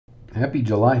Happy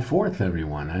July 4th,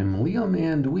 everyone. I'm Liam,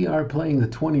 and we are playing the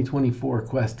 2024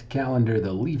 quest calendar,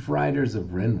 The Leaf Riders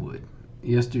of Wrenwood.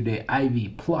 Yesterday, Ivy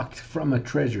plucked from a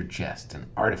treasure chest an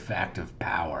artifact of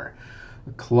power,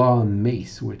 a claw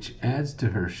mace, which adds to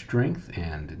her strength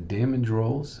and damage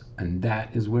rolls, and that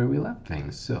is where we left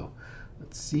things. So,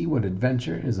 let's see what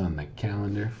adventure is on the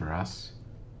calendar for us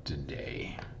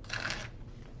today.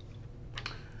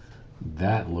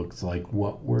 That looks like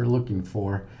what we're looking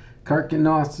for.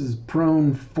 Karkanos's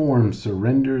prone form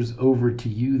surrenders over to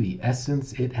you the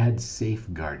essence it had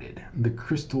safeguarded. The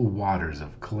crystal waters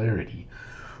of clarity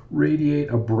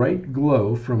radiate a bright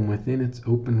glow from within its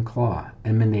open claw,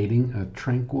 emanating a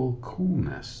tranquil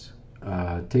coolness.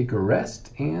 Take a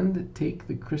rest and take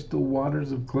the crystal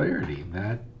waters of clarity.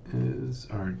 That is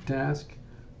our task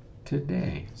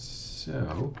today.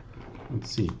 So, let's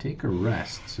see, take a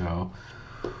rest. So,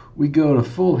 we go to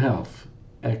full health.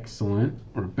 Excellent.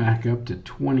 We're back up to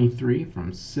 23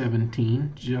 from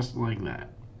 17, just like that.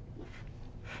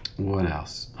 What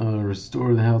else?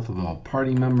 Restore the health of all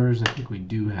party members. I think we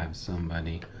do have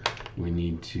somebody we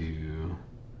need to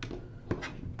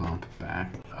bump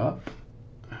back up.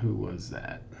 Who was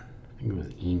that? I think it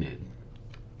was Enid.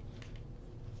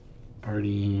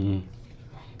 Party.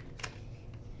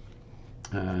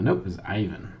 Nope, it was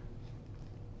Ivan.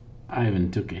 Ivan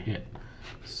took a hit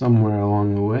somewhere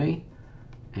along the way,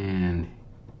 and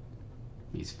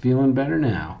he's feeling better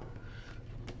now.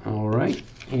 All right,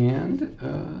 and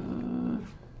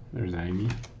there's Ivy.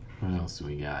 What else do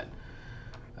we got?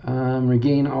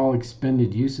 Regain all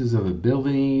expended uses of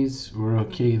abilities. We're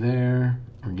okay there.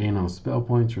 Regain all spell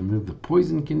points. Remove the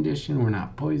poison condition. We're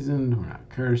not poisoned. We're not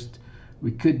cursed.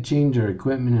 We could change our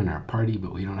equipment in our party,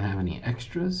 but we don't have any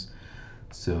extras,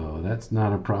 so that's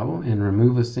not a problem. And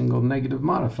remove a single negative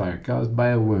modifier caused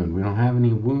by a wound. We don't have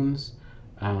any wounds,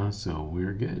 so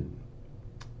we're good.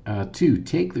 2.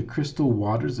 Take the crystal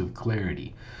waters of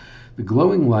clarity. The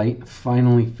glowing light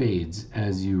finally fades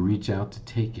as you reach out to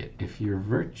take it. If your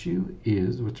virtue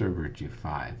is, what's our virtue?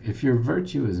 5. If your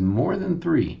virtue is more than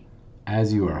 3,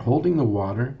 as you are holding the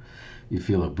water, you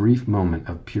feel a brief moment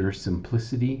of pure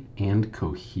simplicity and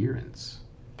coherence.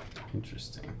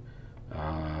 Interesting.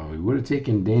 We would have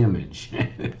taken damage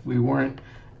if we weren't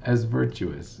as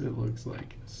virtuous, it looks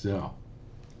like. So,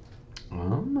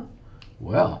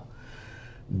 well,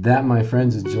 that, my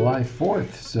friends, is July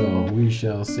 4th, so we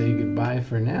shall say goodbye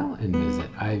for now and visit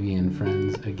Ivy and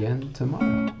friends again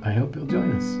tomorrow. I hope you'll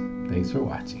join us. Thanks for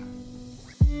watching.